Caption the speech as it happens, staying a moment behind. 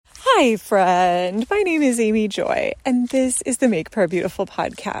Hi, friend. My name is Amy Joy, and this is the Make Prayer Beautiful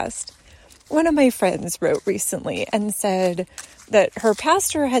podcast. One of my friends wrote recently and said that her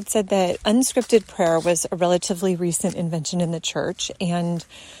pastor had said that unscripted prayer was a relatively recent invention in the church, and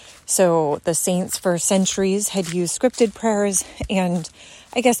so the saints for centuries had used scripted prayers, and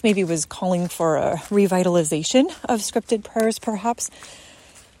I guess maybe was calling for a revitalization of scripted prayers, perhaps.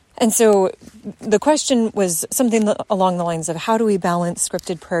 And so the question was something along the lines of, how do we balance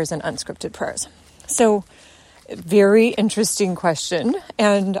scripted prayers and unscripted prayers? So, very interesting question.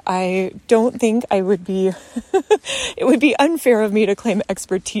 And I don't think I would be, it would be unfair of me to claim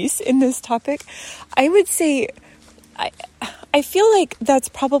expertise in this topic. I would say, I feel like that's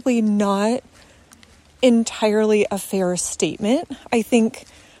probably not entirely a fair statement. I think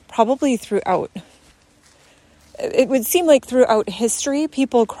probably it would seem like throughout history,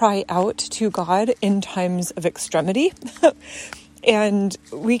 people cry out to God in times of extremity. And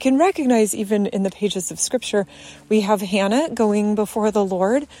we can recognize even in the pages of Scripture, we have Hannah going before the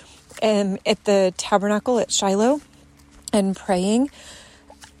Lord at the tabernacle at Shiloh and praying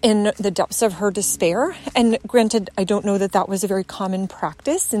in the depths of her despair. And granted, I don't know that that was a very common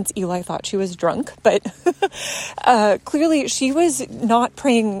practice since Eli thought she was drunk, but clearly she was not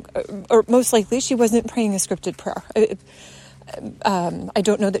praying, or most likely she wasn't praying a scripted prayer. I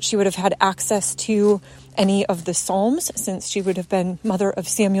don't know that she would have had access to any of the Psalms since she would have been mother of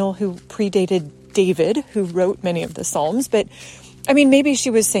Samuel, who predated David, who wrote many of the Psalms. But I mean, maybe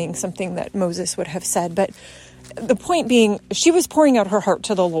she was saying something that Moses would have said, but the point being, she was pouring out her heart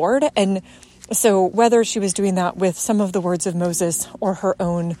to the Lord. And so whether she was doing that with some of the words of Moses or her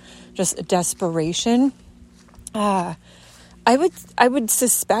own just desperation, I would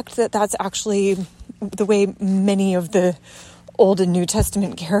suspect that that's actually the way many of the Old and New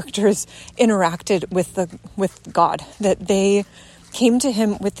Testament characters interacted with God, that they came to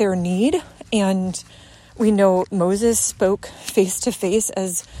him with their need. And we know Moses spoke face to face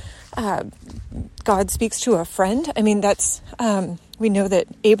as God speaks to a friend. I mean, we know that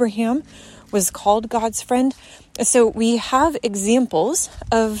Abraham was called God's friend. So we have examples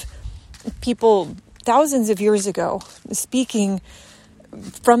of people thousands of years ago speaking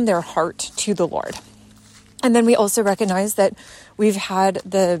from their heart to the Lord. And then we also recognize that we've had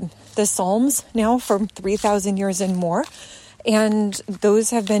the Psalms now for 3,000 years and more. And those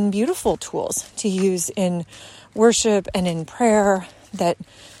have been beautiful tools to use in worship and in prayer, that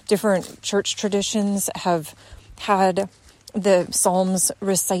different church traditions have had the Psalms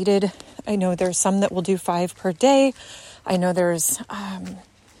recited. I know there's some that will do 5 per day. I know there's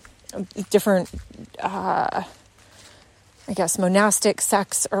different, monastic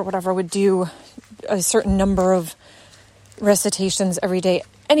sects or whatever would do a certain number of recitations every day.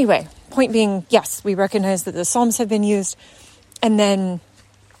 Anyway, point being, yes, we recognize that the Psalms have been used. And then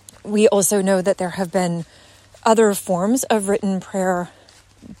we also know that there have been other forms of written prayer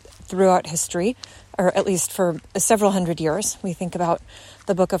throughout history, or at least for several hundred years. We think about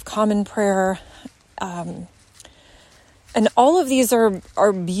the Book of Common Prayer, and all of these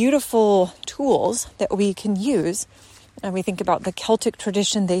are beautiful tools that we can use. And we think about the Celtic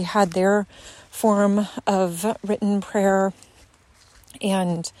tradition; they had their form of written prayer,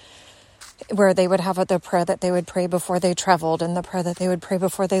 and where they would have the prayer that they would pray before they traveled, and the prayer that they would pray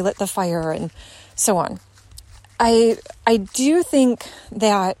before they lit the fire, and so on. I do think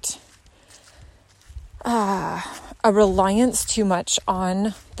that a reliance too much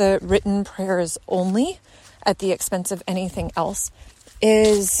on the written prayers only at the expense of anything else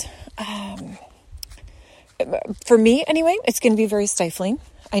is, for me anyway, it's going to be very stifling.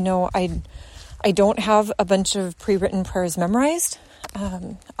 I know I don't have a bunch of pre-written prayers memorized.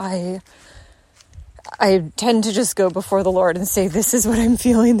 I tend to just go before the Lord and say, this is what I'm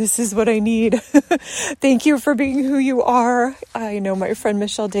feeling. This is what I need. Thank you for being who you are. I know my friend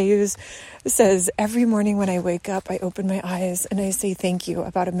Michelle Deus says, every morning when I wake up, I open my eyes and I say thank you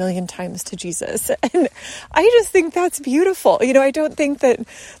about 1 million times to Jesus. And I just think that's beautiful. You know, I don't think that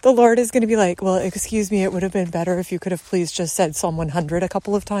the Lord is going to be like, well, excuse me, it would have been better if you could have please just said Psalm 100 a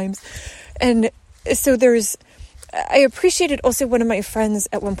couple of times. And so I appreciated also one of my friends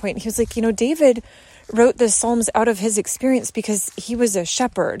at one point, he was like, David wrote the Psalms out of his experience because he was a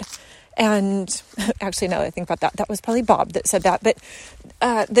shepherd. And actually, now that I think about that, that was probably Bob that said that. But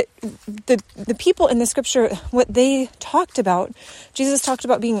the people in the scripture, what they talked about, Jesus talked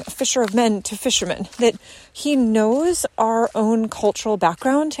about being a fisher of men to fishermen, that he knows our own cultural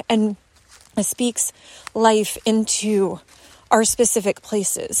background and speaks life into our specific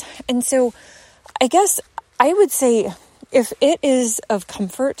places. And so I guess I would say, if it is of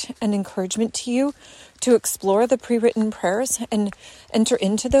comfort and encouragement to you to explore the pre-written prayers and enter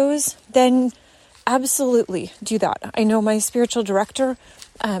into those, then absolutely do that. I know my spiritual director,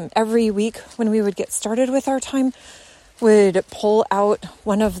 every week when we would get started with our time, would pull out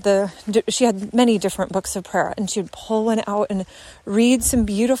she had many different books of prayer, and she would pull one out and read some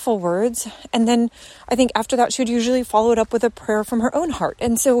beautiful words. And then I think after that, she would usually follow it up with a prayer from her own heart.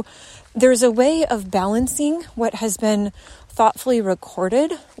 And so there's a way of balancing what has been thoughtfully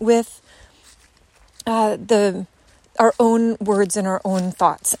recorded with our own words and our own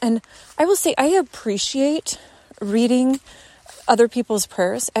thoughts. And I will say I appreciate reading other people's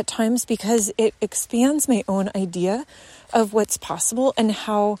prayers at times because it expands my own idea of what's possible and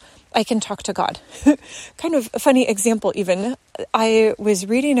how I can talk to God. Kind of a funny example even. I was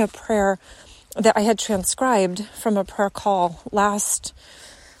reading a prayer that I had transcribed from a prayer call it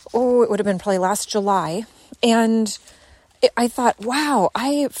would have been probably last July. And I thought, wow,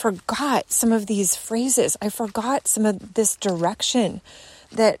 I forgot some of these phrases. I forgot some of this direction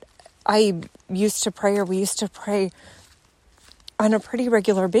that I used to pray, or we used to pray on a pretty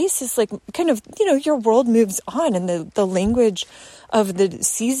regular basis. Like kind of, your world moves on and the language of the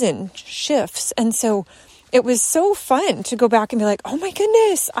season shifts. And so it was so fun to go back and be like, oh my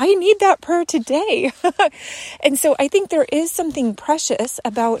goodness, I need that prayer today. And so I think there is something precious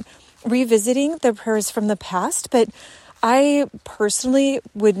about revisiting the prayers from the past, but I personally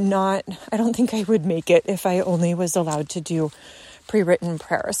I don't think I would make it if I only was allowed to do pre-written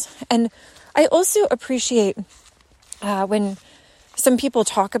prayers. And I also appreciate when some people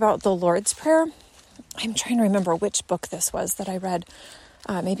talk about the Lord's Prayer. I'm trying to remember which book this was that I read.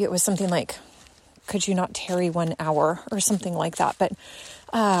 Maybe it was something like, Could You Not Tarry 1 Hour or something like that. But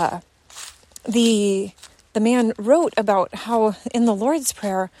the man wrote about how in the Lord's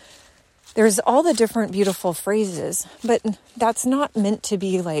Prayer, there's all the different beautiful phrases, but that's not meant to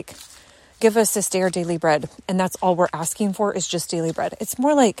be like, give us this day our daily bread, and that's all we're asking for is just daily bread. It's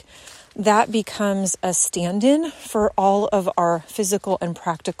more like that becomes a stand-in for all of our physical and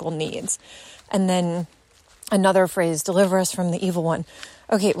practical needs. And then another phrase, deliver us from the evil one.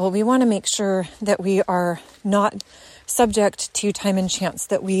 Okay, well, we want to make sure that we are not subject to time and chance,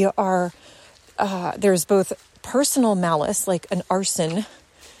 that we are, there's both personal malice, like an arson,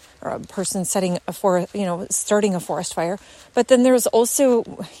 or a person starting a forest fire. But then there's also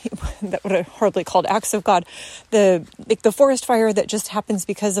that what I hardly called acts of God, the forest fire that just happens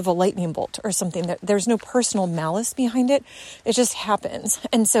because of a lightning bolt or something. That there's no personal malice behind it. It just happens.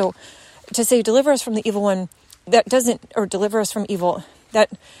 And so to say deliver us from the evil one, or deliver us from evil, that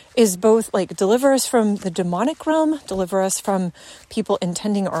is both like deliver us from the demonic realm, deliver us from people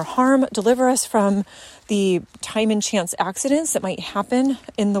intending our harm, deliver us from the time and chance accidents that might happen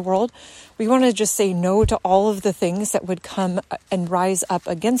in the world. We want to just say no to all of the things that would come and rise up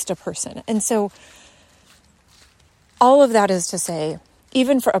against a person. And so all of that is to say,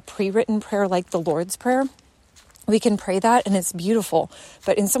 even for a pre-written prayer like the Lord's Prayer, we can pray that and it's beautiful.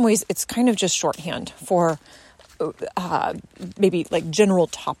 But in some ways, it's kind of just shorthand for maybe like general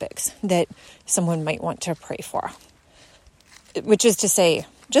topics that someone might want to pray for, which is to say,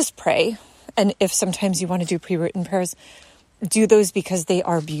 just pray. And if sometimes you want to do pre-written prayers, do those because they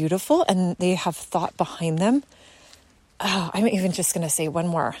are beautiful and they have thought behind them. I'm even just going to say one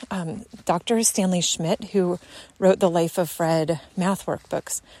more. Dr. Stanley Schmidt, who wrote the Life of Fred math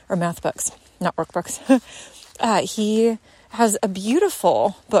books, not workbooks. He has a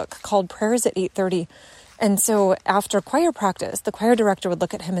beautiful book called Prayers at 8:30. And so after choir practice, the choir director would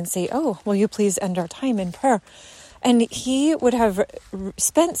look at him and say, "Oh, will you please end our time in prayer?" And he would have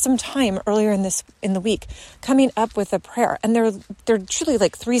spent some time earlier in the week coming up with a prayer. And they're truly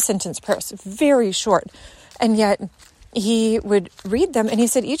like 3-sentence prayers, very short. And yet he would read them. And he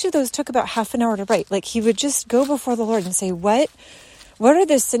said each of those took about half an hour to write. Like he would just go before the Lord and say, what are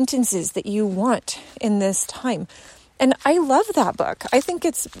the sentences that you want in this time? And I love that book. I think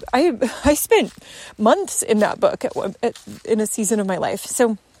I spent months in that book in a season of my life.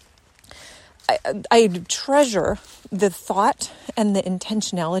 So I treasure the thought and the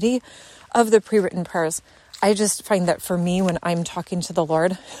intentionality of the pre-written prayers. I just find that for me, when I'm talking to the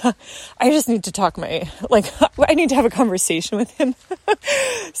Lord, I just need to I need to have a conversation with him.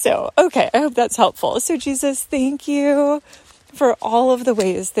 So, okay, I hope that's helpful. So Jesus, thank you for all of the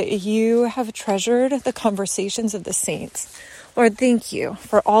ways that you have treasured the conversations of the saints. Lord, thank you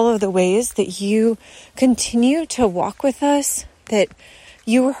for all of the ways that you continue to walk with us, that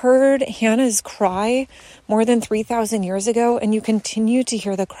you heard Hannah's cry more than 3,000 years ago, and you continue to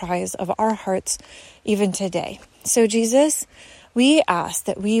hear the cries of our hearts even today. So Jesus, we ask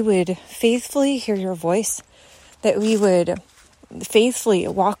that we would faithfully hear your voice, that we would faithfully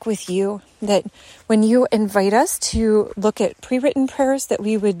walk with you, that when you invite us to look at pre-written prayers, that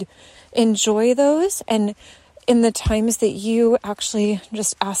we would enjoy those, and in the times that you actually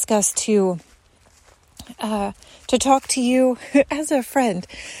just ask us to talk to you as a friend,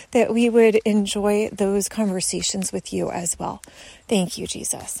 that we would enjoy those conversations with you as well. Thank you,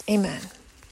 Jesus. Amen.